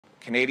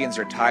Canadians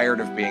are tired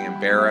of being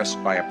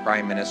embarrassed by a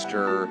Prime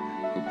Minister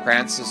who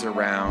prances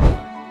around.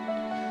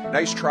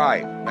 Nice try,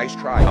 nice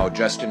try. How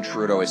Justin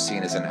Trudeau is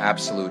seen as an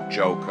absolute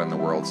joke on the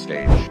world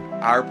stage.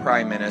 Our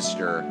Prime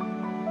Minister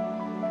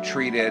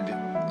treated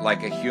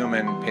like a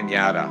human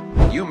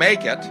piñata. You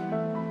make it,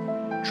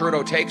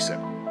 Trudeau takes it.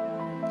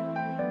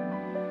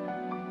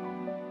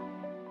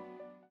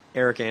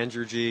 Eric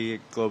Andrew,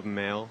 Globe and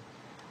Mail.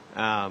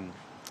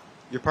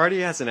 Your party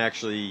hasn't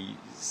actually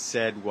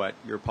said what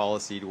your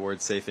policy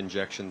towards safe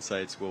injection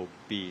sites will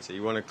be. So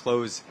you want to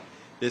close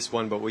this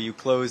one, but will you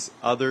close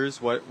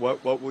others? What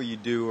will you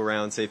do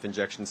around safe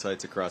injection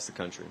sites across the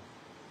country?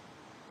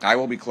 I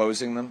will be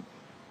closing them.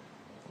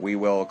 We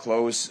will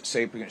close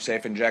safe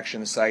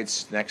injection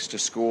sites next to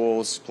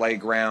schools,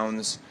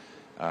 playgrounds,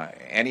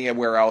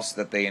 anywhere else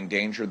that they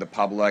endanger the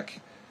public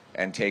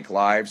and take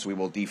lives. We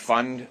will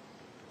defund.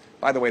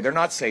 By the way, they're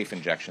not safe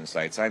injection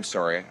sites. I'm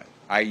sorry.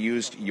 I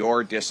used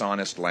your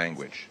dishonest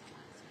language.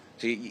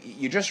 See,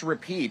 you just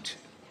repeat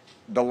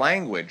the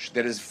language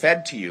that is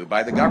fed to you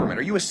by the government.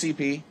 Are you a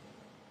CP?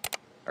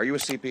 Are you a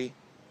CP?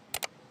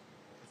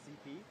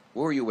 CP?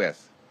 Who are you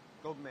with?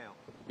 Globe and Mail.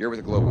 You're with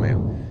the Globe and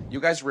Mail. You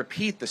guys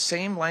repeat the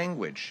same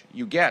language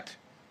you get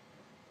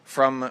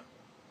from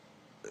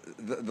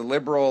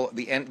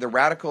the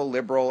radical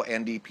liberal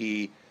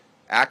NDP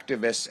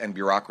activists and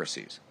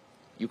bureaucracies.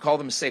 You call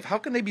them safe. How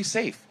can they be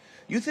safe?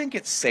 You think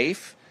it's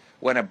safe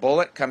when a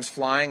bullet comes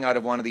flying out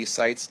of one of these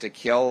sites to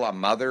kill a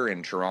mother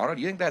in Toronto?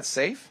 Do you think that's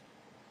safe?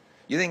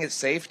 You think it's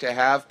safe to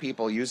have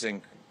people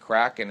using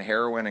crack and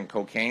heroin and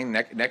cocaine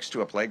next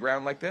to a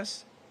playground like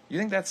this? You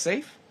think that's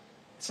safe?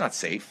 It's not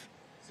safe.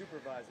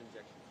 Supervised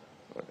injection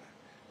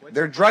sites.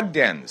 They're drug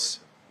dens.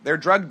 They're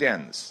drug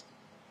dens.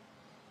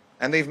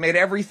 And they've made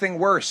everything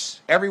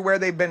worse. Everywhere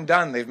they've been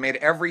done, they've made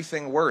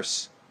everything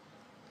worse.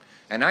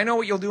 And I know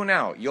what you'll do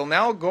now. You'll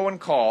now go and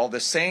call the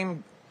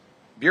same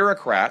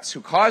bureaucrats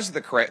who caused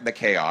the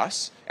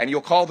chaos, and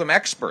you'll call them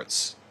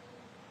experts.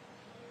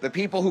 The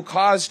people who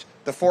caused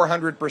the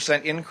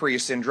 400%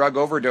 increase in drug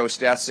overdose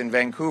deaths in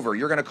Vancouver,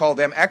 you're going to call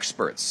them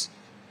experts.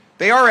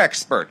 They are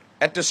expert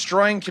at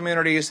destroying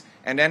communities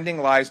and ending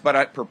lives, but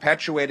at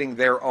perpetuating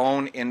their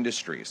own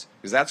industries,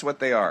 because that's what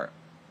they are.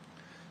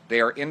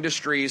 They are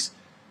industries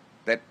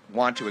that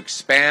want to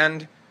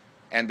expand,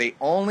 and the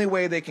only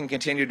way they can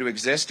continue to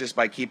exist is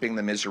by keeping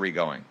the misery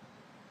going.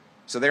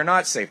 So they're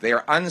not safe. They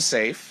are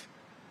unsafe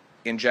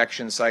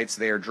injection sites.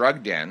 They are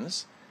drug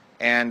dens,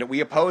 and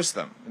we oppose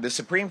them. The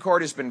Supreme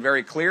Court has been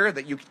very clear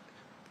that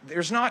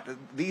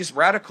these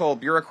radical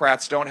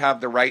bureaucrats don't have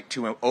the right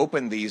to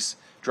open these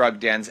drug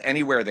dens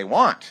anywhere they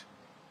want.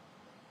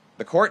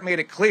 The court made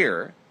it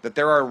clear that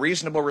there are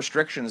reasonable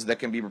restrictions that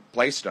can be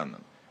placed on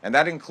them, and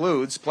that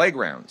includes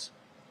playgrounds.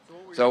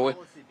 So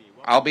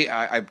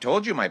I've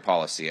told you my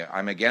policy.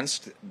 I'm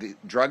against the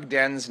drug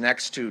dens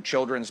next to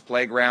children's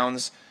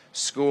playgrounds,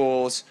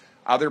 schools,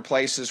 other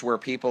places where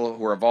people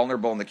who are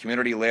vulnerable in the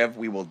community live.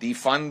 We will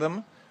defund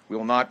them. There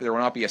will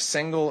not be a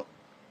single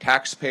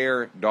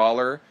taxpayer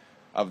dollar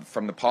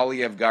from the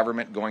Poilievre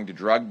government going to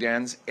drug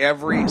dens.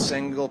 Every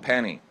single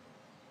penny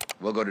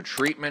will go to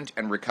treatment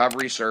and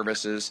recovery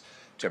services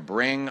to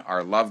bring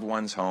our loved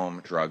ones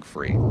home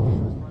drug-free.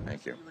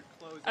 Thank you.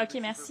 Okay,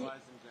 merci.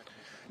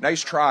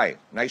 Nice try.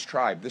 Nice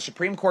try. The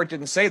Supreme Court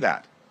didn't say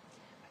that.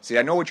 See,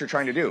 I know what you're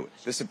trying to do.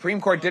 The Supreme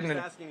Court didn't.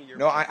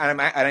 No,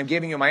 I'm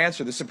giving you my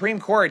answer. The Supreme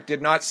Court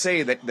did not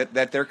say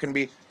that there can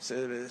be.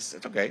 It's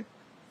okay.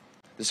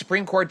 The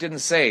Supreme Court didn't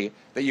say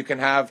that you can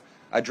have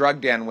a drug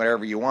den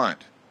wherever you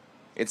want.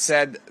 It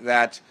said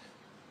that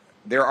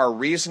there are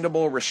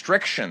reasonable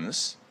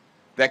restrictions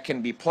that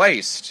can be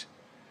placed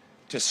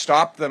to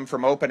stop them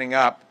from opening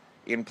up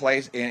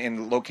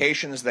in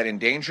locations that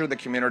endanger the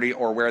community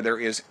or where there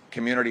is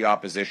community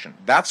opposition.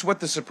 That's what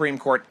the Supreme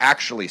Court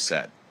actually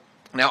said.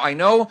 Now, I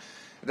know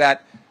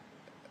that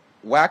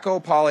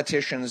wacko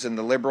politicians and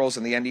the Liberals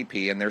and the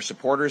NDP and their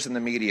supporters in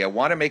the media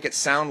want to make it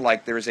sound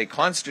like there's a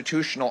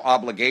constitutional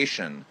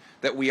obligation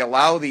that we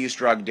allow these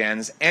drug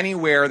dens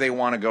anywhere they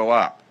want to go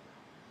up.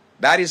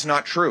 That is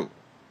not true.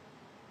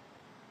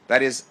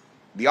 That is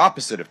the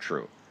opposite of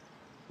true.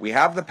 We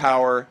have the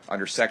power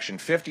under Section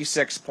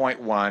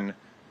 56.1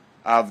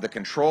 of the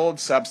Controlled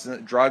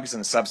Drugs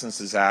and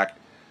Substances Act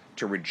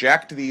to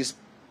reject these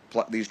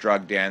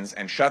drug dens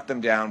and shut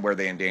them down where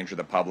they endanger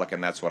the public,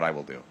 and that's what I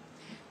will do.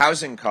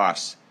 Housing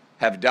costs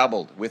have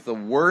doubled, with the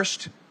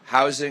worst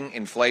housing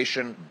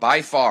inflation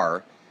by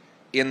far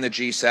in the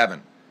G7.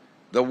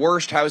 The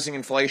worst housing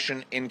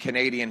inflation in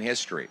Canadian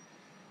history.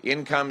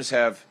 Incomes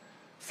have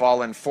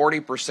fallen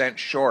 40%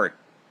 short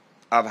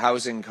of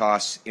housing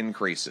costs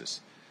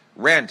increases.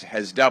 Rent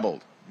has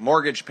doubled.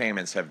 Mortgage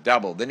payments have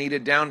doubled. The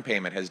needed down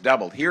payment has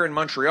doubled. Here in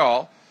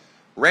Montreal,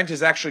 rent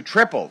has actually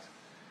tripled.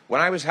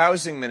 When I was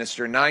housing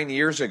minister 9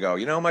 years ago,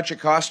 you know how much it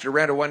cost to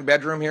rent a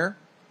one-bedroom here?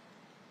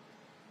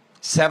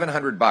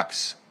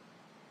 $700.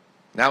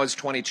 Now it's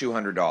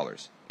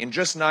 $2,200. In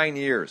just 9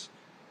 years.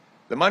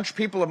 The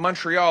people of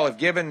Montreal have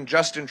given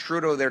Justin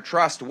Trudeau their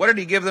trust. What did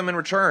he give them in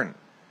return?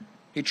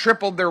 He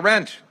tripled their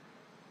rent.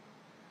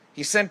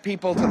 He sent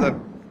people to the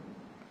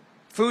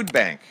Food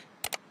bank.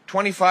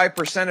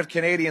 25% of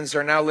Canadians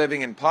are now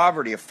living in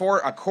poverty. A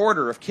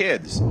quarter of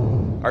kids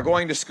are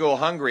going to school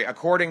hungry,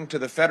 according to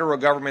the federal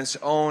government's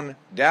own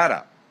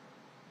data.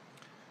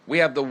 We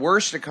have the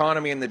worst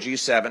economy in the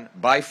G7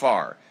 by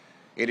far.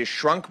 It has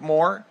shrunk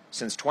more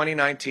since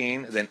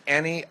 2019 than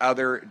any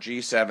other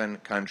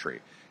G7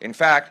 country. In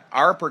fact,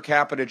 our per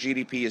capita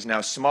GDP is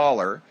now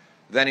smaller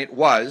than it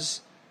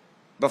was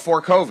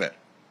before COVID.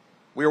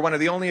 We are one of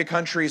the only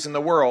countries in the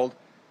world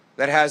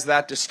that has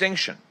that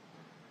distinction.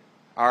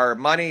 Our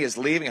money is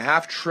leaving.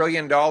 $500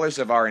 billion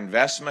of our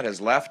investment has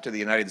left to the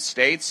United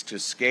States to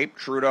escape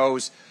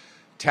Trudeau's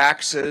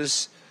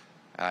taxes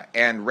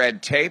and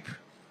red tape.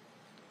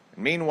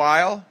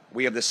 Meanwhile,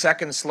 we have the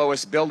second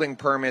slowest building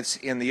permits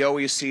in the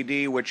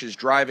OECD, which is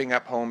driving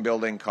up home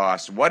building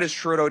costs. What does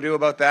Trudeau do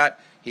about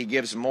that? He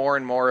gives more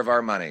and more of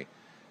our money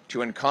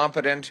to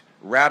incompetent,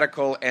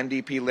 radical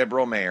NDP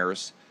Liberal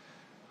mayors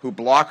who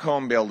block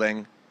home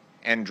building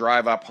and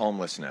drive up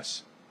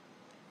homelessness.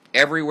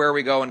 Everywhere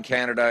we go in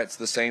Canada, it's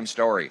the same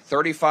story.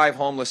 35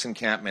 homeless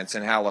encampments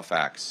in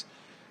Halifax,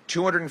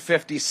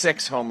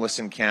 256 homeless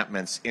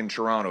encampments in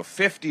Toronto.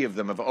 50 of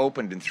them have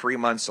opened in 3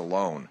 months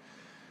alone.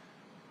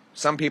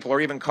 Some people are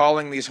even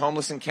calling these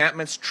homeless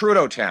encampments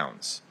Trudeau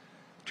towns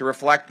to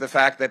reflect the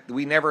fact that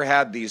we never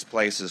had these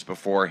places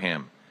before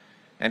him.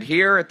 And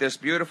here at this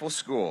beautiful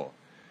school,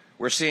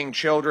 we're seeing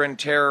children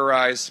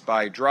terrorized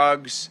by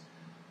drugs,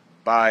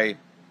 by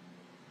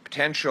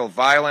potential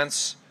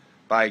violence,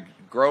 by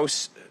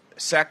gross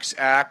sex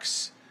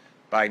acts,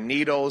 by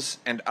needles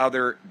and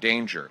other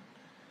danger.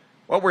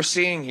 What we're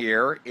seeing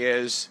here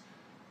is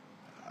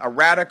a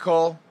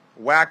radical,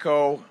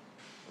 wacko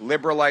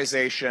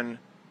liberalization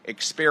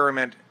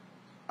experiment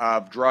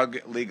of drug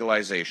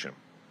legalization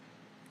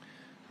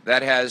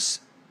that has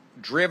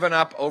driven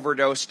up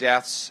overdose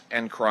deaths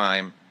and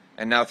crime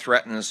and now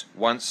threatens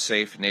once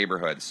safe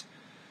neighborhoods.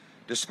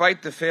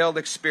 Despite the failed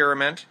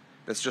experiment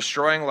that's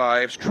destroying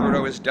lives,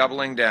 Trudeau is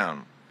doubling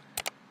down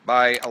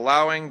by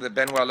allowing the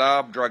Benoit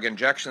Labre drug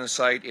injection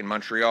site in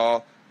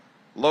Montreal,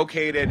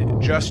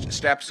 located just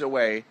steps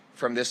away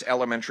from this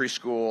elementary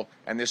school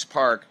and this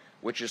park,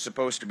 which is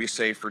supposed to be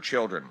safe for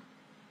children.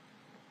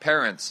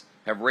 Parents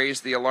have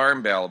raised the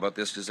alarm bell about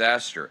this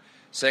disaster,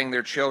 saying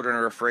their children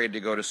are afraid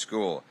to go to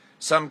school.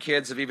 Some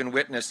kids have even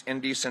witnessed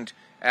indecent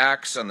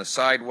acts on the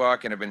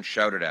sidewalk and have been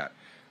shouted at.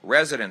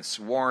 Residents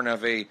warn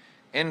of an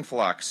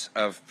influx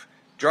of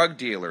drug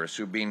dealers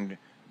who've been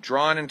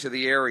drawn into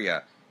the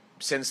area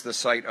since the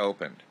site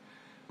opened.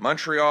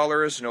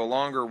 Montrealers no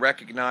longer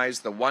recognize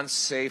the once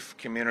safe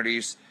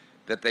communities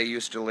that they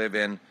used to live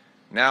in.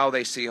 Now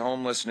they see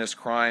homelessness,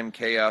 crime,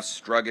 chaos,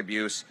 drug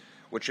abuse,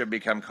 which have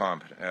become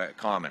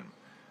common.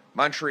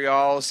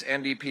 Montreal's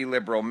NDP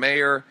Liberal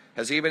mayor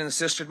has even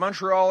insisted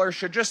Montrealers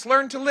should just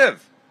learn to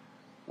live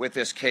with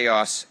this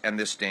chaos and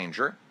this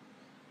danger.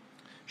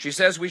 She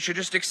says we should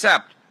just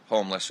accept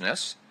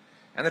homelessness,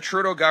 and the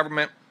Trudeau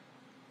government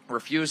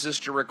refuses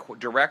to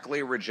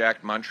directly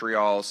reject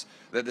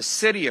the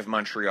city of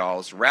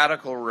Montreal's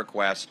radical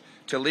request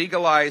to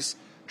legalize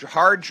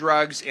hard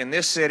drugs in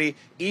this city,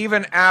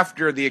 even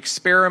after the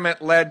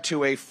experiment led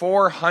to a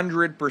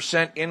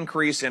 400%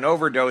 increase in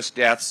overdose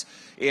deaths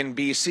in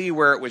BC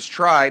where it was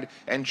tried.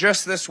 And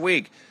just this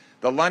week,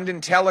 the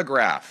London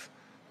Telegraph,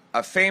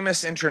 a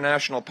famous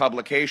international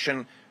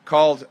publication,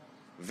 called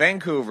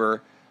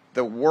Vancouver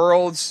the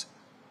world's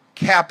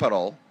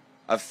capital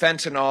of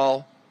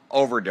fentanyl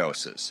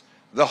overdoses.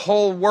 The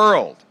whole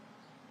world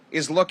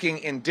is looking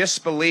in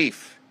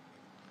disbelief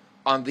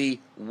on the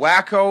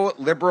wacko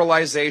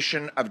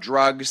liberalization of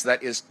drugs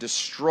that is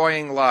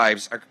destroying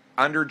lives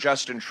under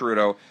Justin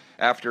Trudeau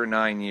after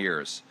 9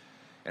 years.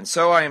 And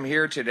so I am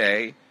here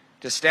today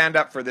to stand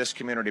up for this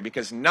community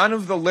because none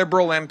of the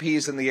Liberal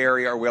MPs in the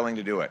area are willing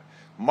to do it.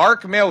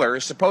 Mark Miller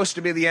is supposed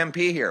to be the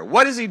MP here.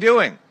 What is he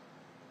doing?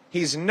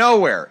 He's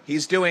nowhere.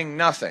 He's doing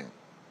nothing.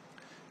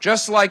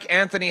 Just like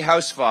Anthony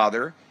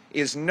Housefather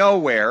is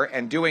nowhere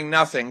and doing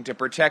nothing to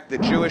protect the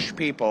Jewish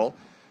people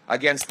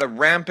against the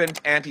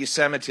rampant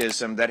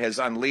anti-Semitism that has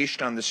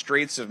unleashed on the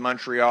streets of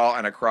Montreal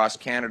and across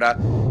Canada.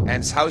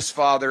 And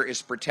Housefather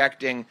is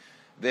protecting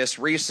this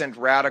recent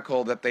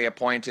radical that they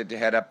appointed to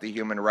head up the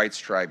Human Rights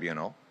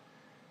Tribunal.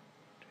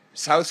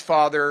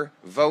 Housefather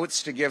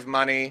votes to give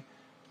money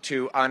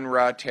to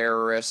UNRWA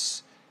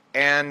terrorists,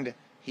 and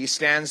he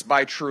stands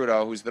by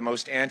Trudeau, who's the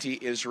most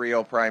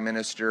anti-Israel prime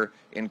minister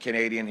in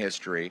Canadian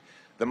history.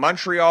 The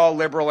Montreal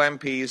Liberal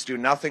MPs do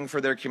nothing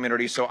for their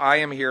community, so I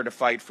am here to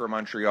fight for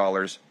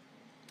Montrealers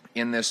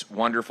in this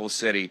wonderful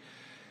city.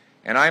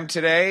 And I'm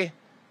today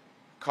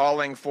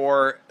calling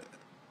for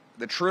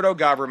the Trudeau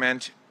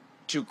government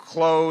to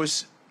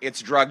close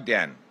its drug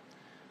den.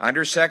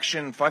 Under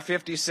Section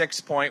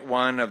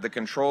 56.1 of the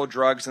Controlled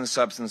Drugs and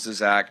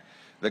Substances Act,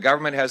 the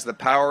government has the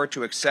power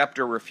to accept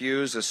or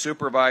refuse a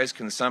supervised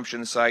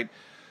consumption site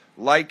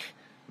like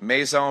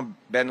Maison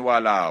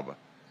Benoit Labre.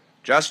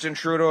 Justin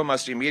Trudeau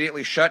must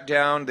immediately shut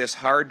down this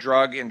hard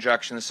drug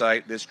injection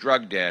site, this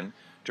drug den,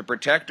 to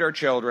protect our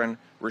children,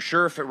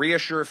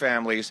 reassure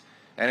families,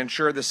 and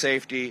ensure the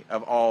safety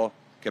of all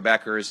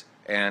Quebecers,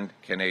 and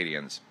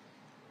Canadians.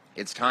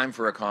 It's time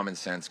for a common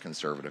sense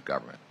Conservative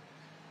government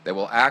that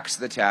will axe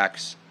the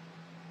tax,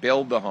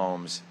 build the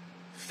homes,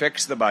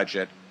 fix the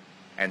budget,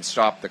 and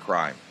stop the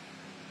crime.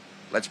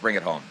 Let's bring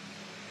it home.